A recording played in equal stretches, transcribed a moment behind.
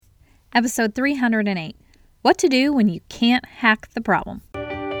Episode 308, What to Do When You Can't Hack the Problem.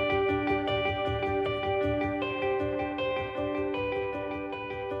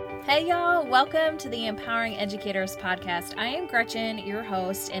 Hey y'all, welcome to the Empowering Educators podcast. I am Gretchen, your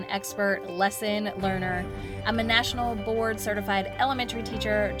host and expert lesson learner. I'm a national board certified elementary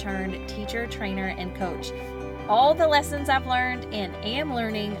teacher turned teacher, trainer, and coach. All the lessons I've learned and am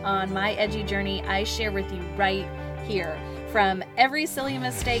learning on my edgy journey, I share with you right here. From every silly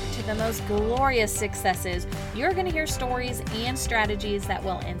mistake to the most glorious successes, you're going to hear stories and strategies that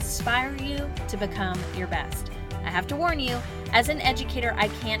will inspire you to become your best. I have to warn you, as an educator, I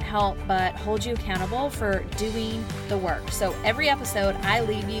can't help but hold you accountable for doing the work. So every episode, I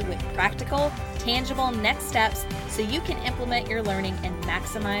leave you with practical, tangible next steps so you can implement your learning and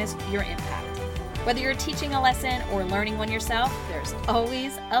maximize your impact. Whether you're teaching a lesson or learning one yourself, there's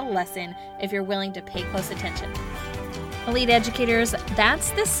always a lesson if you're willing to pay close attention. Elite educators,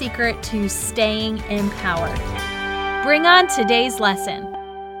 that's the secret to staying empowered. Bring on today's lesson.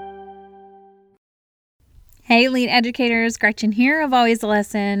 Hey, Elite educators, Gretchen here of Always a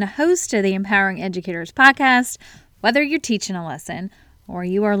Lesson, host of the Empowering Educators podcast. Whether you're teaching a lesson or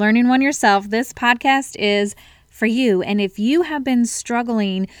you are learning one yourself, this podcast is for you. And if you have been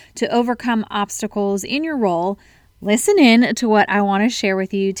struggling to overcome obstacles in your role, listen in to what I want to share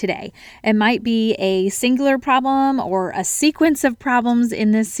with you today. It might be a singular problem or a sequence of problems in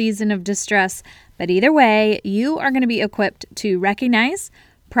this season of distress, but either way, you are going to be equipped to recognize,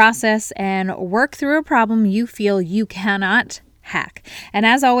 process, and work through a problem you feel you cannot hack. And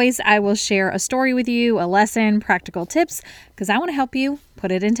as always, I will share a story with you, a lesson, practical tips, because I want to help you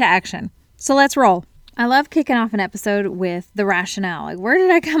put it into action. So let's roll. I love kicking off an episode with the rationale. Like, where did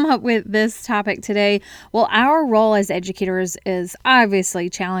I come up with this topic today? Well, our role as educators is obviously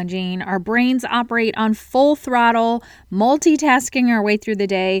challenging. Our brains operate on full throttle, multitasking our way through the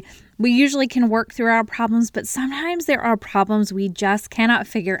day. We usually can work through our problems, but sometimes there are problems we just cannot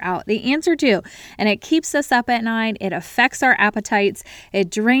figure out the answer to. And it keeps us up at night. It affects our appetites. It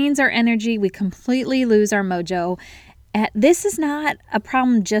drains our energy. We completely lose our mojo. This is not a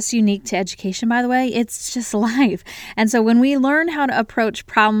problem just unique to education, by the way. It's just life. And so when we learn how to approach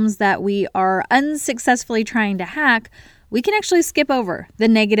problems that we are unsuccessfully trying to hack, we can actually skip over the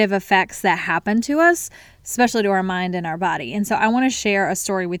negative effects that happen to us, especially to our mind and our body. And so I want to share a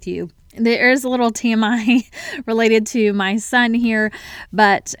story with you. There is a little TMI related to my son here,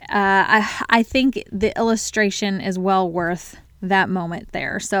 but I think the illustration is well worth that moment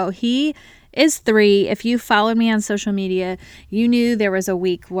there. So he is 3. If you followed me on social media, you knew there was a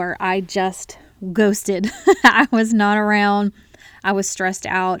week where I just ghosted. I was not around. I was stressed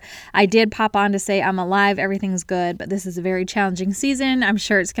out. I did pop on to say I'm alive, everything's good, but this is a very challenging season. I'm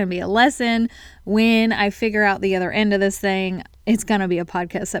sure it's going to be a lesson. When I figure out the other end of this thing, it's going to be a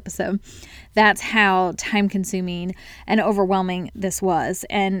podcast episode. That's how time-consuming and overwhelming this was.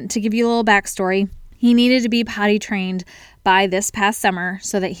 And to give you a little backstory, he needed to be potty trained by this past summer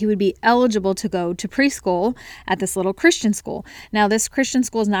so that he would be eligible to go to preschool at this little Christian school. Now, this Christian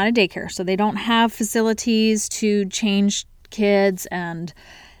school is not a daycare, so they don't have facilities to change kids, and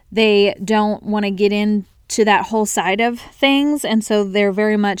they don't want to get into that whole side of things. And so they're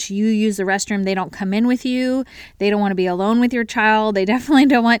very much, you use the restroom, they don't come in with you. They don't want to be alone with your child. They definitely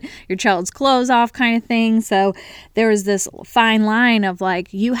don't want your child's clothes off kind of thing. So there is this fine line of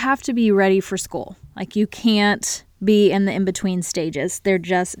like, you have to be ready for school. Like, you can't be in the in-between stages. They're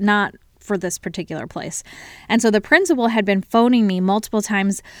just not for this particular place. And so the principal had been phoning me multiple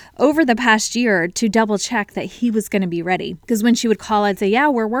times over the past year to double check that he was going to be ready. Because when she would call, I'd say, yeah,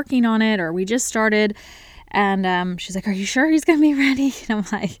 we're working on it, or we just started. And she's like, are you sure he's going to be ready? And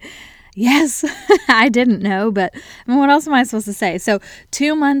I'm like, yes. I didn't know, but I mean, what else am I supposed to say? So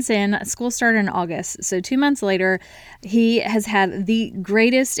 2 months in, school started in August. So 2 months later, he has had the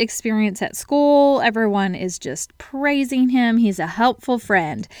greatest experience at school. Everyone is just praising him. He's a helpful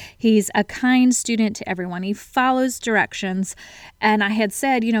friend. He's a kind student to everyone. He follows directions. And I had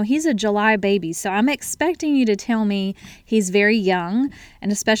said, he's a July baby. So I'm expecting you to tell me he's very young,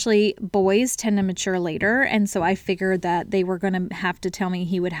 and especially boys tend to mature later. And so I figured that they were going to have to tell me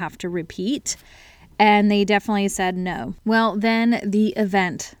he would have to repeat. And they definitely said no. Well, then the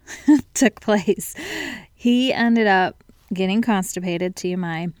event took place. He ended up getting constipated,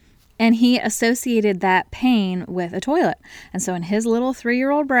 TMI, and he associated that pain with a toilet. And so in his little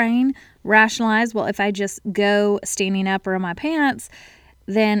 3-year-old brain, rationalized, well, if I just go standing up or in my pants,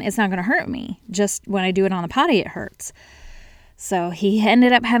 then it's not going to hurt me. Just when I do it on the potty, it hurts. So he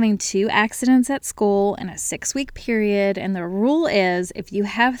ended up having 2 accidents at school in a 6-week period. And the rule is if you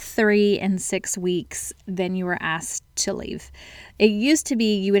have 3 in 6 weeks, then you are asked to leave. It used to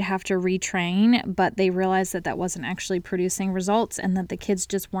be you would have to retrain, but they realized that that wasn't actually producing results and that the kids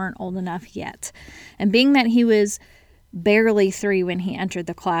just weren't old enough yet. And being that he was barely 3 when he entered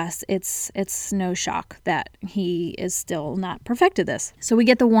the class, it's no shock that he is still not perfected this. So we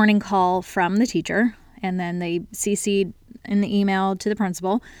get the warning call from the teacher, and then they CC'd in the email to the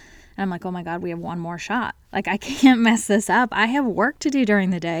principal. And I'm like, oh my God, we have one more shot. Like, I can't mess this up. I have work to do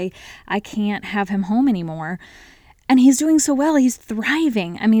during the day. I can't have him home anymore. And he's doing so well. He's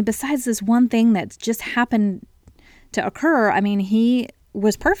thriving. I mean, besides this one thing that's just happened to occur, I mean, he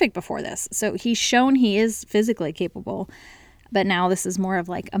was perfect before this. So he's shown he is physically capable. But now this is more of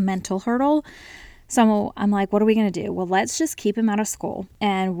like a mental hurdle. So I'm like, what are we going to do? Well, let's just keep him out of school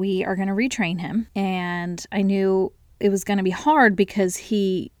and we are going to retrain him. And I knew it was going to be hard because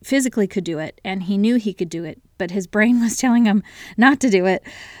he physically could do it and he knew he could do it, but his brain was telling him not to do it.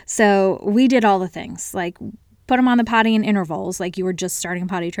 So we did all the things, like put him on the potty in intervals, like you were just starting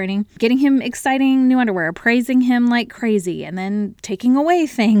potty training, getting him exciting new underwear, praising him like crazy, and then taking away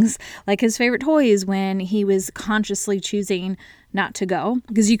things like his favorite toys when he was consciously choosing not to go,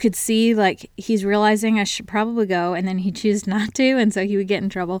 because you could see like he's realizing I should probably go, and then he chooses not to, and so he would get in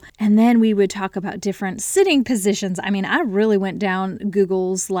trouble. And then we would talk about different sitting positions. I mean, I really went down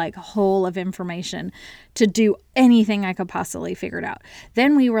Google's like hole of information to do anything I could possibly figure it out.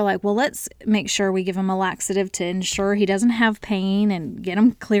 Then we were like, well, let's make sure we give him a laxative to ensure he doesn't have pain and get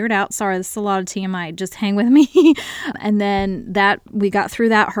him cleared out. Sorry, this is a lot of TMI. Just hang with me. And then that we got through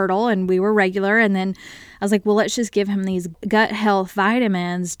that hurdle and we were regular. And then I was like, well, let's just give him these gut health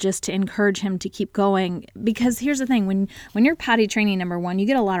vitamins just to encourage him to keep going. Because here's the thing, when you're potty training, number one, you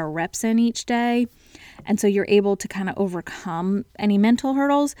get a lot of reps in each day. And so you're able to kind of overcome any mental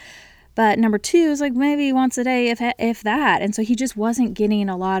hurdles. But number two is like maybe once a day, if that. And so he just wasn't getting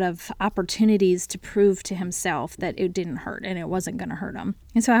a lot of opportunities to prove to himself that it didn't hurt and it wasn't going to hurt him.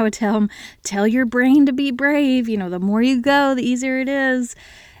 And so I would tell him, tell your brain to be brave. You know, the more you go, the easier it is.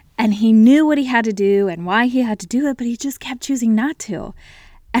 And he knew what he had to do and why he had to do it, but he just kept choosing not to.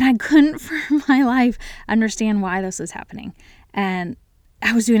 And I couldn't for my life understand why this was happening. And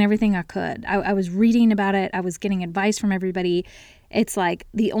I was doing everything I could. I was reading about it. I was getting advice from everybody. It's like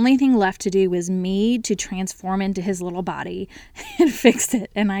the only thing left to do was me to transform into his little body and fix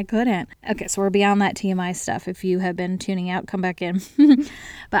it. And I couldn't. Okay, so we're beyond that TMI stuff. If you have been tuning out, come back in.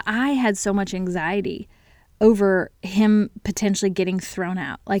 But I had so much anxiety over him potentially getting thrown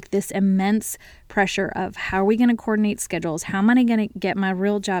out. Like this immense pressure of how are we going to coordinate schedules? How am I going to get my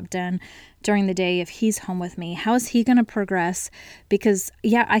real job done during the day if he's home with me? How is he going to progress? Because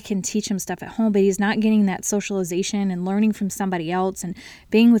yeah, I can teach him stuff at home, but he's not getting that socialization and learning from somebody else and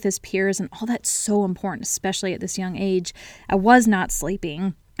being with his peers, and all that's so important, especially at this young age. I was not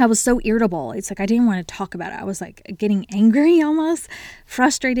sleeping. I was so irritable. It's like I didn't want to talk about it. I was like getting angry, almost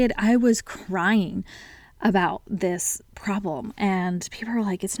frustrated. I was crying about this problem, and people were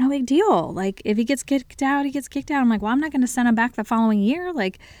like, it's no big deal. Like if he gets kicked out, he gets kicked out. I'm like, well, I'm not going to send him back the following year.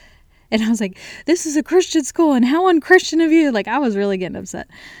 Like, and I was like, this is a Christian school and how unchristian of you. Like I was really getting upset.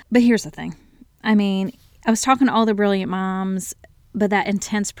 But here's the thing. I mean, I was talking to all the brilliant moms, but that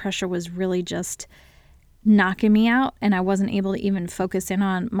intense pressure was really just knocking me out, and I wasn't able to even focus in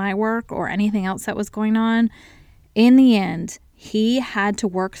on my work or anything else that was going on. In the end, he had to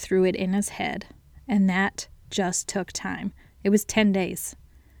work through it in his head. And that just took time. It was 10 days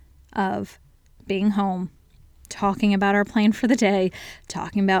of being home, talking about our plan for the day,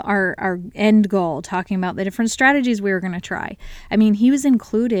 talking about our end goal, talking about the different strategies we were going to try. I mean, he was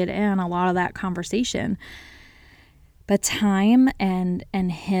included in a lot of that conversation. But time and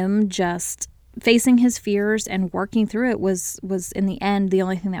him just facing his fears and working through it was in the end the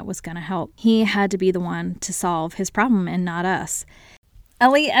only thing that was going to help. He had to be the one to solve his problem and not us.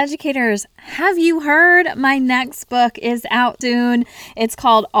 Elite educators, have you heard? My next book is out soon. It's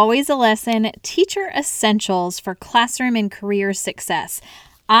called Always a Lesson: Teacher Essentials for Classroom and Career Success.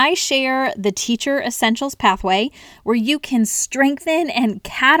 I share the Teacher Essentials pathway where you can strengthen and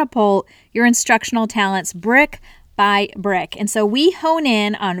catapult your instructional talents brick by brick. And so we hone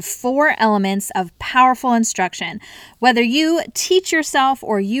in on 4 elements of powerful instruction. Whether you teach yourself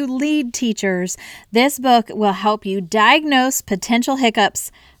or you lead teachers, this book will help you diagnose potential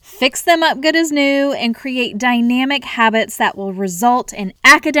hiccups, fix them up good as new, and create dynamic habits that will result in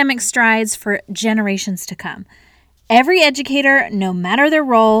academic strides for generations to come. Every educator, no matter their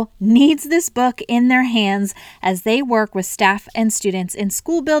role, needs this book in their hands as they work with staff and students in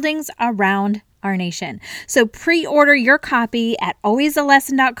school buildings around our nation. So pre-order your copy at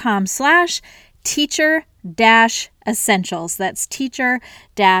alwaysalesson.com/teacher-essentials. That's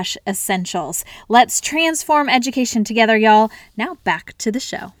teacher-essentials. Let's transform education together, y'all. Now back to the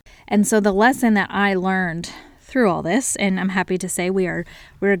show. And so the lesson that I learned through all this, and I'm happy to say we're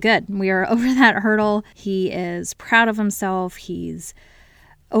good. We are over that hurdle. He is proud of himself. He's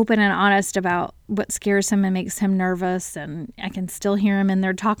open and honest about what scares him and makes him nervous. And I can still hear him in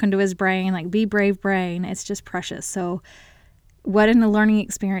there talking to his brain, like, be brave, brain. It's just precious. So what a learning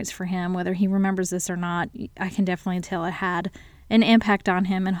experience for him, whether he remembers this or not, I can definitely tell it had an impact on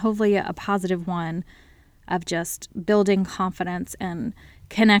him, and hopefully a positive one, of just building confidence and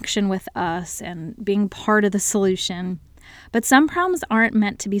connection with us and being part of the solution. But some problems aren't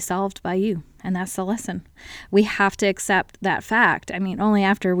meant to be solved by you, and that's the lesson. We have to accept that fact. I mean, only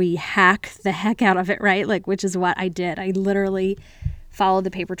after we hack the heck out of it, right? Like, which is what I did. I literally followed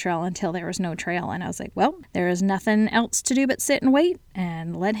the paper trail until there was no trail. And I was like, well, there is nothing else to do but sit and wait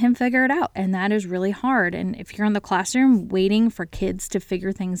and let him figure it out. And that is really hard. And if you're in the classroom waiting for kids to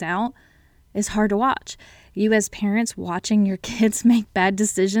figure things out, it's hard to watch. You as parents watching your kids make bad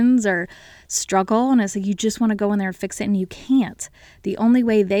decisions or struggle, and it's like you just want to go in there and fix it, and you can't. The only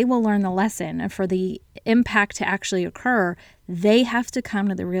way they will learn the lesson, and for the impact to actually occur, they have to come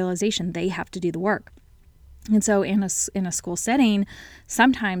to the realization they have to do the work. And so in a school setting,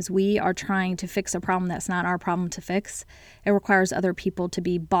 sometimes we are trying to fix a problem that's not our problem to fix. It requires other people to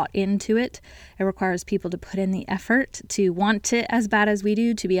be bought into it. It requires people to put in the effort, to want it as bad as we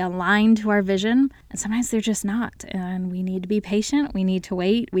do, to be aligned to our vision. And sometimes they're just not. And we need to be patient. We need to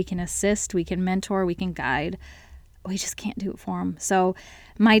wait. We can assist. We can mentor. We can guide. We just can't do it for them. So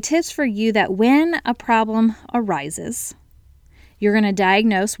my tips for you, that when a problem arises, you're going to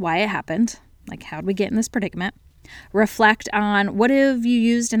diagnose why it happened. Like, how did we get in this predicament? Reflect on what have you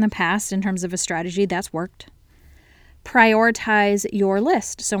used in the past in terms of a strategy that's worked. Prioritize your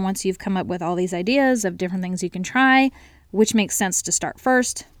list. So once you've come up with all these ideas of different things you can try, which makes sense to start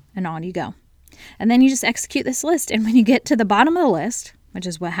first, and on you go. And then you just execute this list. And when you get to the bottom of the list, which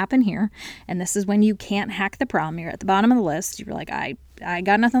is what happened here, and this is when you can't hack the problem, you're at the bottom of the list, you're like, I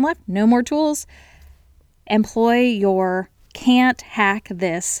got nothing left, no more tools. Employ your can't hack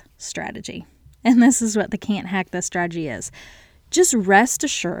this strategy. And this is what the can't hack this strategy is. Just rest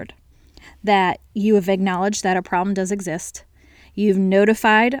assured that you have acknowledged that a problem does exist. You've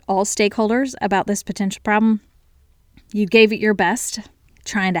notified all stakeholders about this potential problem. You gave it your best,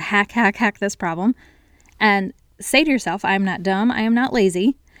 trying to hack this problem. And say to yourself, I am not dumb. I am not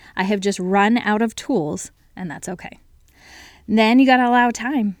lazy. I have just run out of tools, and that's okay. Then you got to allow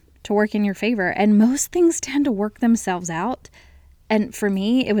time to work in your favor. And most things tend to work themselves out. And for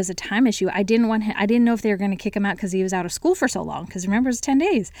me, it was a time issue. I didn't know if they were going to kick him out because he was out of school for so long. Because remember, it's 10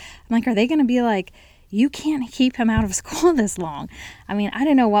 days. I'm like, are they going to be like, you can't keep him out of school this long? I mean, I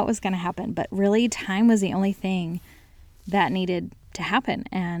didn't know what was going to happen. But really, time was the only thing that needed to happen.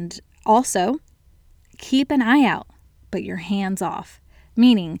 And also, keep an eye out, but your hands off.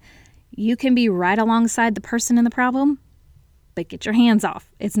 Meaning, you can be right alongside the person in the problem, but get your hands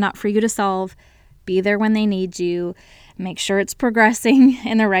off. It's not for you to solve. Be there when they need you. Make sure it's progressing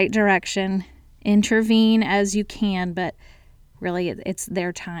in the right direction. Intervene as you can, but really it's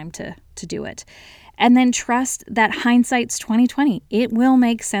their time to do it. And then trust that hindsight's 20/20. It will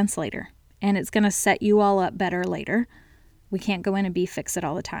make sense later, and it's going to set you all up better later. We can't go in and fix it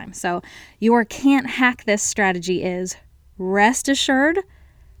all the time. So your can't hack this strategy is rest assured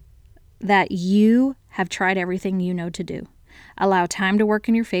that you have tried everything you know to do. Allow time to work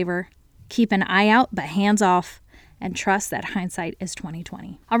in your favor. Keep an eye out, but hands off, and trust that hindsight is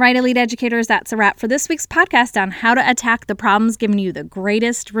 20/20. All right, Elite Educators, that's a wrap for this week's podcast on how to attack the problems giving you the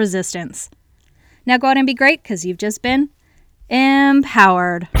greatest resistance. Now go out and be great, because you've just been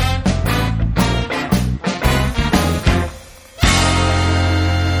empowered.